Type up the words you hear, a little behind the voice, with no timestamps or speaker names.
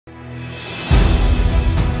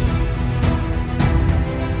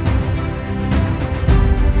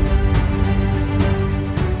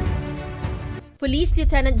Police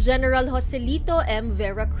Lieutenant General Joselito M.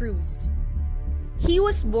 VERA CRUZ. He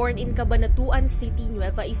was born in Cabanatuan City,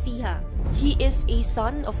 Nueva Ecija. He is a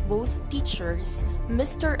son of both teachers,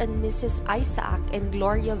 Mr. and Mrs. Isaac and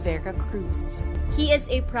Gloria VERA CRUZ. He is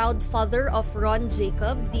a proud father of Ron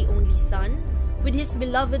Jacob, the only son, with his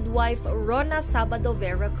beloved wife Rona Sabado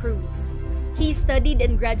VERA CRUZ. He studied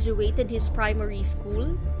and graduated his primary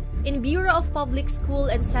school in Bureau of Public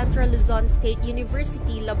School and Central Luzon State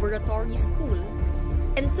University Laboratory School,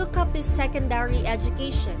 and took up his secondary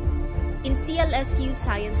education in CLSU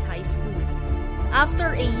Science High School.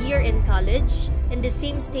 After a year in college in the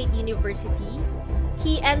same state university,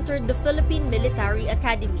 he entered the Philippine Military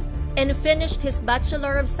Academy and finished his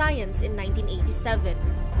Bachelor of Science in 1987.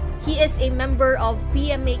 He is a member of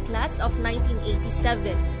PMA class of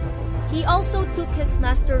 1987. He also took his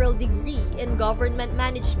masteral degree in Government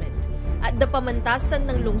Management at the Pamantasan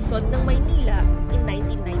ng Lungsod ng Maynila in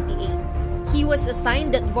 1998. He was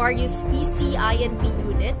assigned at various PCINP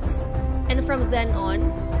units, and from then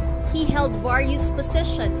on, he held various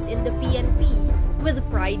positions in the PNP with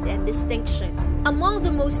pride and distinction. Among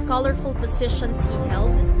the most colorful positions he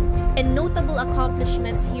held and notable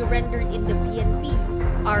accomplishments he rendered in the PNP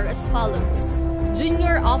are as follows: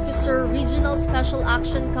 Junior Officer Regional Special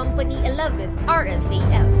Action Company 11,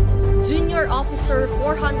 RSAF. Junior Officer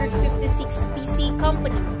 456 PC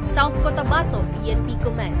Company, South Cotabato, PNP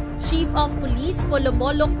Command. Chief of Police,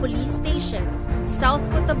 Polomolok Police Station, South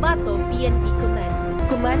Cotabato, PNP Command.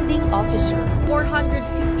 Commanding Officer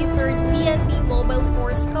 453rd PNP Mobile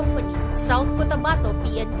Force Company, South Cotabato,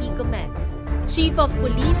 PNP Command. Chief of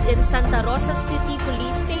Police in Santa Rosa City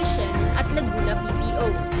Police Station at Laguna PPO.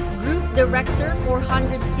 Group Director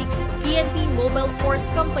 406th PNP Mobile Force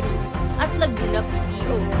Company at Laguna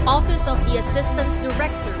PPO. Office of the Assistant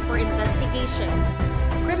Director for Investigation,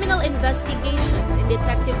 Criminal Investigation and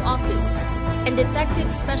Detective Office, and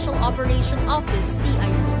Detective Special Operation Office,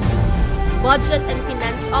 CIDG. Budget and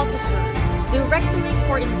Finance Officer, Directorate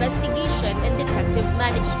for Investigation and Detective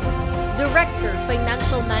Management. Director,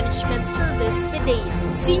 Financial Management Service,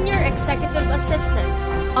 PDEA. Senior Executive Assistant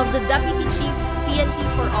of the Deputy Chief, PNP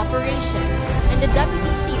for Operations, and the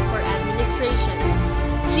Deputy Chief for Administrations.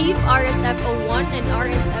 Chief RSFO 1 and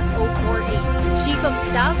RSFO 4A. Chief of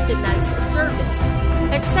Staff, Finance Service.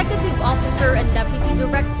 Executive Officer and Deputy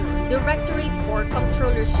Director, Directorate for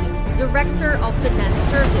Comptrollership. Director of Finance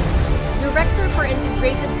Service. Director for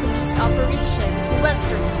Integrated Police Operations,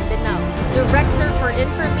 Western Mindanao. Director for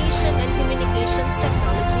Information and Communications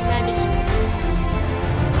Technology Management.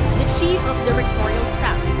 The Chief of Directorial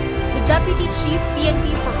Staff. The Deputy Chief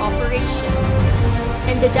PNP for Operation.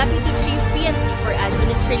 And the Deputy Chief PNP for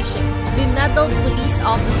Administration. Bemedaled Police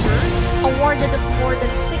Officer, awarded of more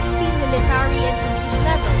than 60 military and police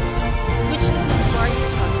medals, which include various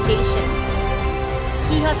commendations.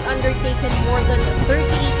 He has undertaken more than 38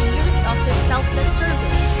 years of his selfless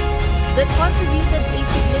service that contributed a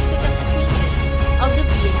significant attainment of the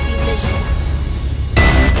PNP mission.